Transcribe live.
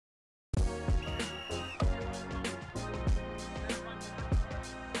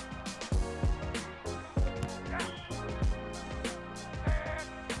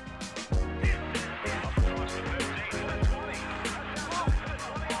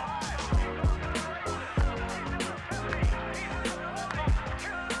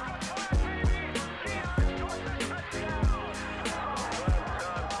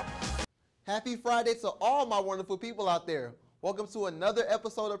Happy Friday to all my wonderful people out there. Welcome to another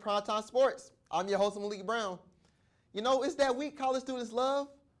episode of Primetime Sportz. I'm your host, Malik Brown. You know, it's that week college students love,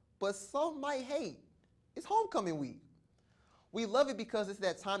 but some might hate. It's homecoming week. We love it because it's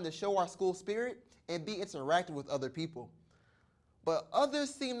that time to show our school spirit and be interactive with other people. But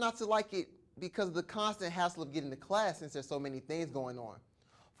others seem not to like it because of the constant hassle of getting to class since there's so many things going on.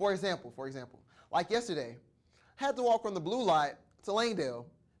 For example, like yesterday, I had to walk from the blue light to Langdale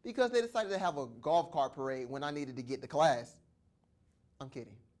because they decided to have a golf cart parade when I needed to get to class. I'm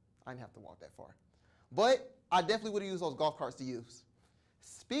kidding. I didn't have to walk that far. But I definitely would have used those golf carts to use.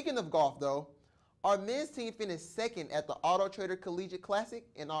 Speaking of golf, though, our men's team finished second at the Auto Trader Collegiate Classic,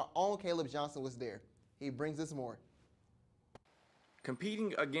 and our own Caleb Johnson was there. He brings us more.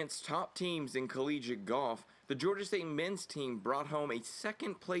 Competing against top teams in collegiate golf, the Georgia State men's team brought home a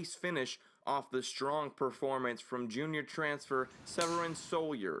second-place finish off the strong performance from junior transfer Severin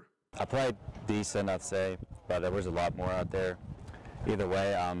Sawyer. I played decent, I'd say, but there was a lot more out there. Either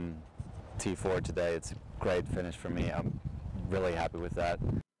way, I'm T4 today. It's a great finish for me. I'm really happy with that.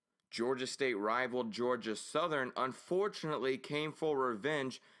 Georgia State rival Georgia Southern unfortunately came for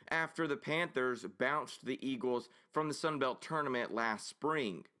revenge after the Panthers bounced the Eagles from the Sun Belt Tournament last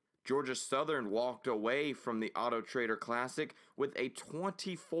spring. Georgia Southern walked away from the Auto Trader Classic with a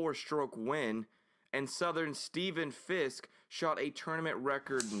 24-stroke win, and Southern's Stephen Fisk shot a tournament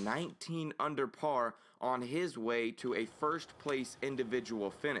record 19 under par on his way to a first-place individual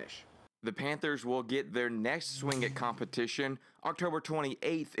finish. The Panthers will get their next swing at competition October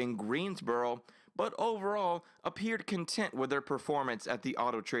 28th in Greensboro, but overall appeared content with their performance at the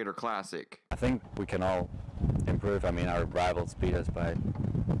Auto Trader Classic. I think we can all improve. I mean, our rivals beat us by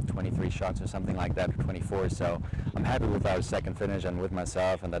 23 shots or something like that, or 24, so I'm happy with our second finish and with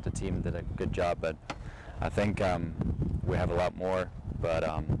myself, and that the team did a good job, but I think we have a lot more, but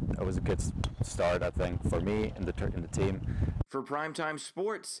it was a good start, I think, for me and the team. For Primetime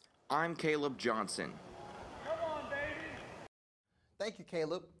Sportz, I'm Caleb Johnson. Come on, baby. Thank you,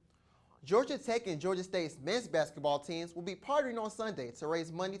 Caleb. Georgia Tech and Georgia State's men's basketball teams will be partnering on Sunday to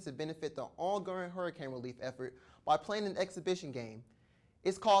raise money to benefit the ongoing hurricane relief effort by playing an exhibition game.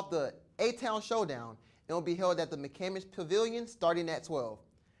 It's called the A-Town Showdown and will be held at the McCamish Pavilion starting at 12.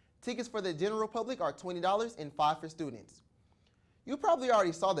 Tickets for the general public are $20 and $5 for students. You probably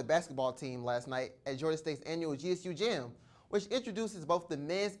already saw the basketball team last night at Georgia State's annual GSU Jam, which introduces both the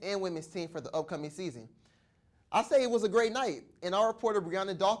men's and women's team for the upcoming season. I say it was a great night, and our reporter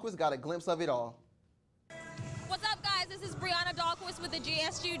Brianna Dahlquist got a glimpse of it all. What's up, guys? This is Brianna Dahlquist with the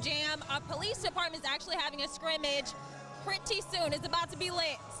GSU Jam. Our police department is actually having a scrimmage pretty soon. It's about to be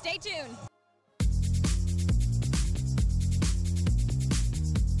lit. Stay tuned.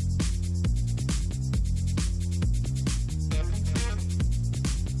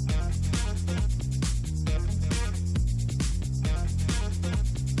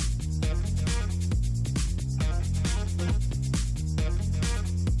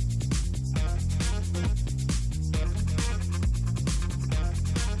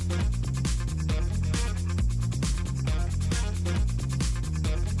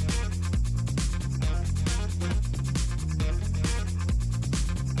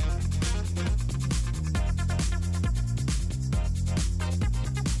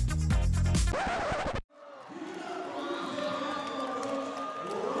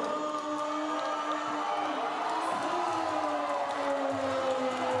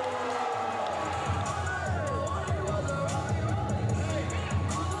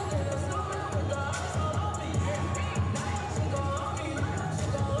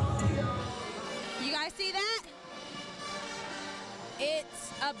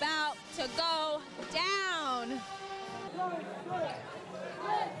 It's about to go down. Let's go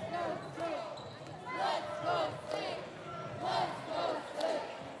state. Let's go state. Let's go state.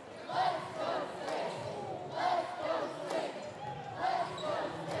 Let's go state. Let's go state. Let's go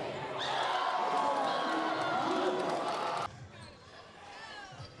state.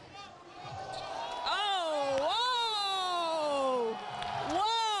 Oh, whoa.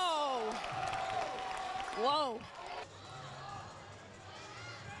 Whoa. Whoa.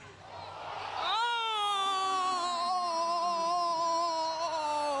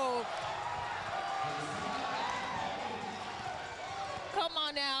 Come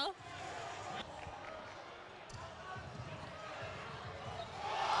on now.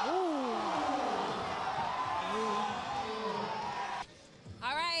 Ooh.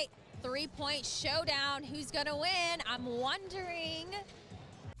 All right, 3-point showdown. Who's gonna win? I'm wondering.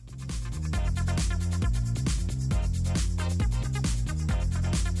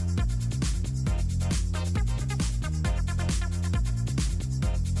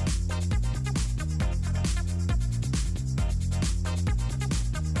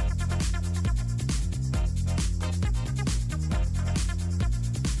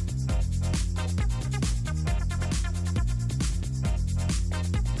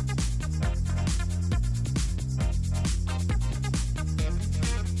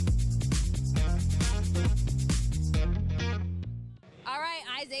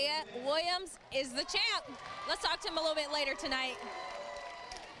 Isaiah Williams is the champ. Let's talk to him a little bit later tonight.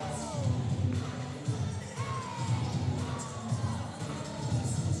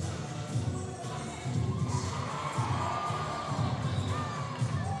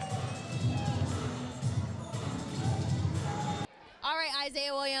 All right,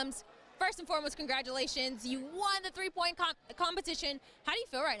 Isaiah Williams, first and foremost, congratulations. You won the three-point competition. How do you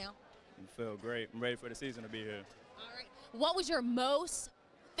feel right now? I feel great. I'm ready for the season to be here. All right. What was your most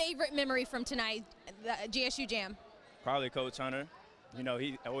favorite memory from tonight, the GSU Jam? Probably Coach Hunter. You know,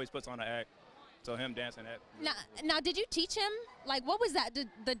 he always puts on an act. So him dancing that. Now, did you teach him? Like, what was that?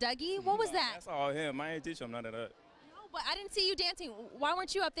 The Dougie? What was that? That's all him. I ain't teach him none of that. No, but I didn't see you dancing. Why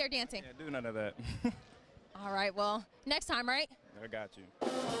weren't you up there dancing? Can't do none of that. All right, well, next time, right? I got you.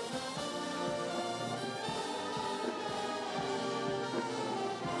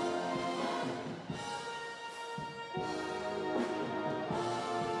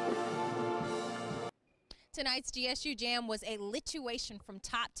 Tonight's GSU Jam was a lituation from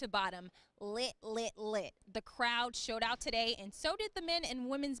top to bottom. Lit, lit, lit. The crowd showed out today, and so did the men and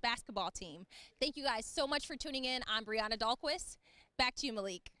women's basketball team. Thank you guys so much for tuning in. I'm Brianna Dahlquist. Back to you,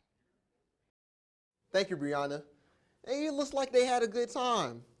 Malik. Thank you, Brianna. Hey, it looks like they had a good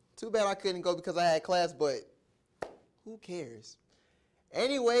time. Too bad I couldn't go because I had class, but who cares?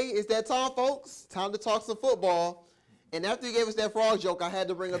 Anyway, it's that time, folks. Time to talk some football. And after you gave us that frog joke, I had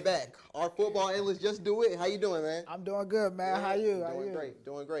to bring her back. Our football analyst, Just Do It. How you doing, man? I'm doing good, man. Yeah, How you? Doing great,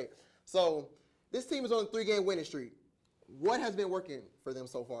 doing great. So this team is on a 3-game winning streak. What has been working for them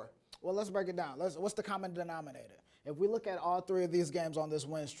so far? Well, let's break it down. What's the common denominator? If we look at all 3 of these games on this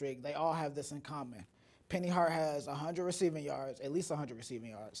win streak, they all have this in common. Penny Hart has 100 receiving yards, at least 100 receiving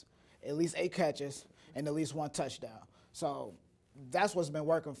yards, at least 8 catches, and at least 1 touchdown. So that's what's been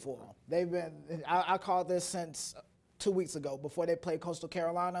working for them. They've been, I called this since 2 weeks ago, before they played Coastal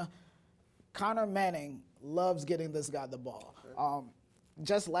Carolina. Connor Manning loves getting this guy the ball.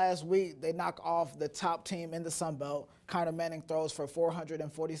 Just last week, they knocked off the top team in the Sun Belt. Connor Manning throws for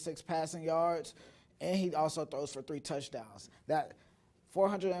 446 passing yards, and he also throws for 3 touchdowns. That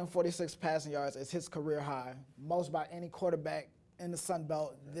 446 passing yards is his career high, most by any quarterback in the Sun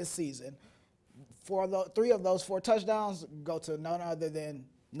Belt this season. 3 of those 4 touchdowns go to none other than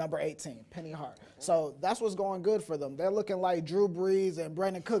number 18, Penny Hart. So that's what's going good for them. They're looking like Drew Brees and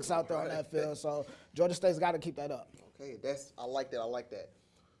Brandon Cooks out there on that field. So Georgia State's got to keep that up. Okay, I like that. I like that.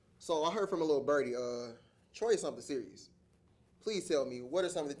 So I heard from a little birdie, Troy is something serious. Please tell me, what are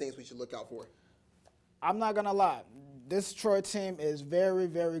some of the things we should look out for? I'm not going to lie. This Troy team is very,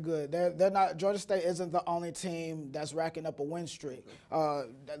 very good. They're not. Georgia State isn't the only team that's racking up a win streak. I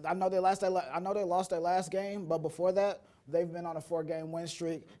know they lost their last game, but before that, they've been on a 4-game win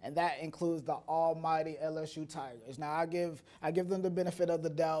streak, and that includes the almighty LSU Tigers. Now, I give them the benefit of the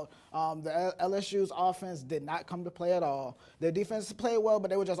doubt. The LSU's offense did not come to play at all. Their defense played well, but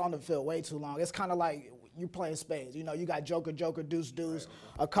they were just on the field way too long. It's kind of like you playing spades. You know, you got Joker, Joker, Deuce, Deuce,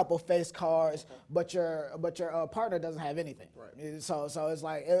 a couple face cards, but your partner doesn't have anything. Right. So it's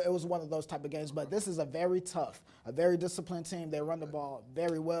like it was one of those type of games. But this is a very tough, a very disciplined team. They run the ball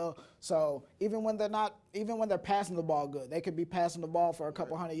very well. So even when they're passing the ball good, they could be passing the ball for a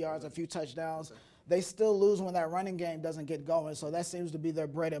couple hundred yards, a few touchdowns. They still lose when that running game doesn't get going. So that seems to be their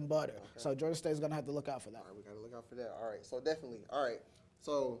bread and butter. Okay. So Georgia State's gonna have to look out for that. All right, we gotta look out for that. All right. So definitely. All right.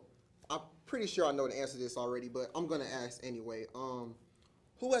 So I'm pretty sure I know the answer to this already, but I'm gonna ask anyway.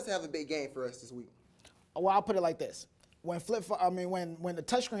 Who has to have a big game for us this week? Well, I'll put it like this: when the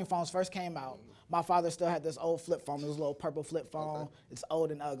touchscreen phones first came out, my father still had this old flip phone, this little purple flip phone. Okay. It's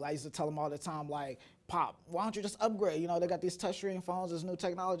old and ugly. I used to tell him all the time, like, Pop, why don't you just upgrade? You know, they got these touchscreen phones, this new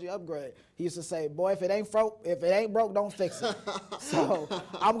technology, upgrade. He used to say, boy, if it ain't broke, don't fix it. So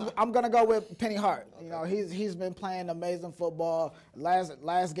I'm gonna go with Penny Hart. Okay. You know, he's been playing amazing football.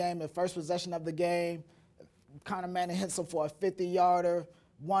 Last game, the first possession of the game, Connor Manning hits him for a 50-yarder.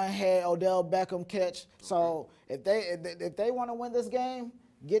 One head Odell Beckham catch. So if they want to win this game,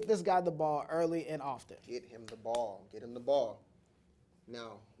 get this guy the ball early and often. Get him the ball. Get him the ball.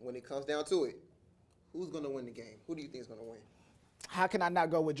 Now, when it comes down to it, who's going to win the game? Who do you think is going to win? How can I not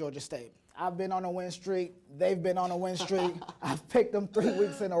go with Georgia State? I've been on a win streak. They've been on a win streak. I've picked them 3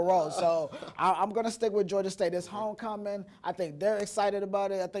 weeks in a row. So I'm going to stick with Georgia State. It's homecoming. I think they're excited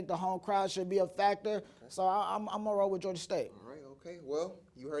about it. I think the home crowd should be a factor. Okay. So I'm going to roll with Georgia State. All right, okay. Well,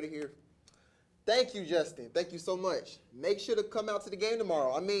 you heard it here. Thank you, Justin. Thank you so much. Make sure to come out to the game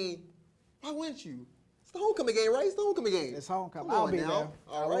tomorrow. I mean, why wouldn't you? It's the homecoming game, right? It's the homecoming game. It's homecoming. I'll be there.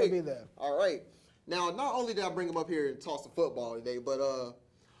 I will be there. All right. Now, not only did I bring him up here and talk some football today, but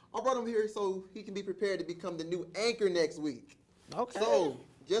I brought him here so he can be prepared to become the new anchor next week. Okay. So,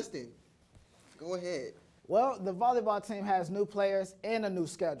 Justin, go ahead. Well, the volleyball team has new players and a new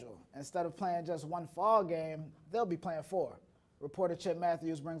schedule. Instead of playing just one fall game, they'll be playing 4. Reporter Chip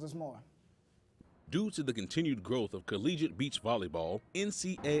Matthews brings us more. Due to the continued growth of collegiate beach volleyball,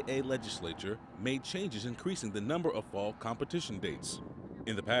 NCAA legislature made changes increasing the number of fall competition dates.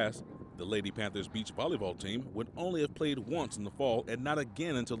 In the past, the Lady Panthers beach volleyball team would only have played once in the fall and not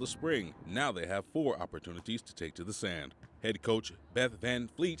again until the spring. Now they have 4 opportunities to take to the sand. Head coach Beth Van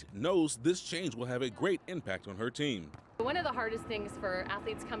Fleet knows this change will have a great impact on her team. One of the hardest things for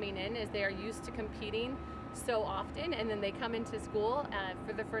athletes coming in is they are used to competing so often, and then they come into school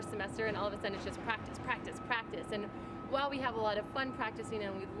for the first semester and all of a sudden it's just practice, practice, practice. And while we have a lot of fun practicing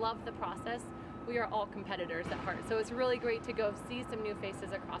and we love the process, we are all competitors at heart. So it's really great to go see some new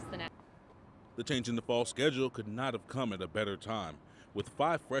faces across the net. The change in the fall schedule could not have come at a better time. With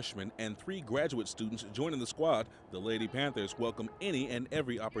 5 freshmen and 3 graduate students joining the squad, the Lady Panthers welcome any and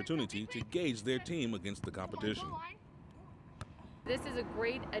every opportunity to gauge their team against the competition. This is a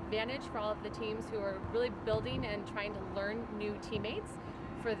great advantage for all of the teams who are really building and trying to learn new teammates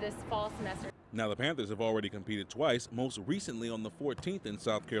for this fall semester. Now the Panthers have already competed twice, most recently on the 14th in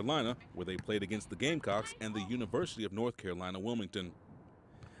South Carolina, where they played against the Gamecocks and the University of North Carolina, Wilmington.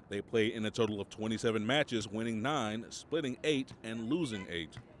 They played in a total of 27 matches, winning 9, splitting 8, and losing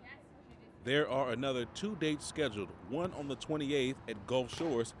 8. There are another 2 dates scheduled, one on the 28th at Gulf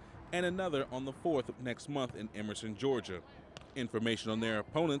Shores and another on the 4th of next month in Emerson, Georgia. Information on their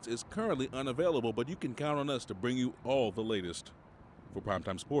opponents is currently unavailable, but you can count on us to bring you all the latest. For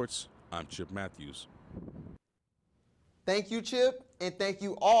Primetime Sports, I'm Chip Matthews. Thank you, Chip, and thank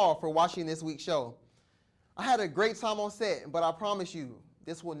you all for watching this week's show. I had a great time on set, but I promise you,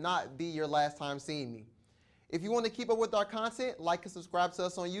 this will not be your last time seeing me. If you want to keep up with our content, like and subscribe to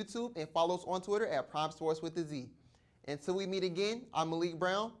us on YouTube and follow us on Twitter at Prime Sports with a Z. Until we meet again, I'm Malik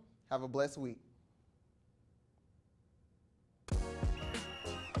Brown. Have a blessed week.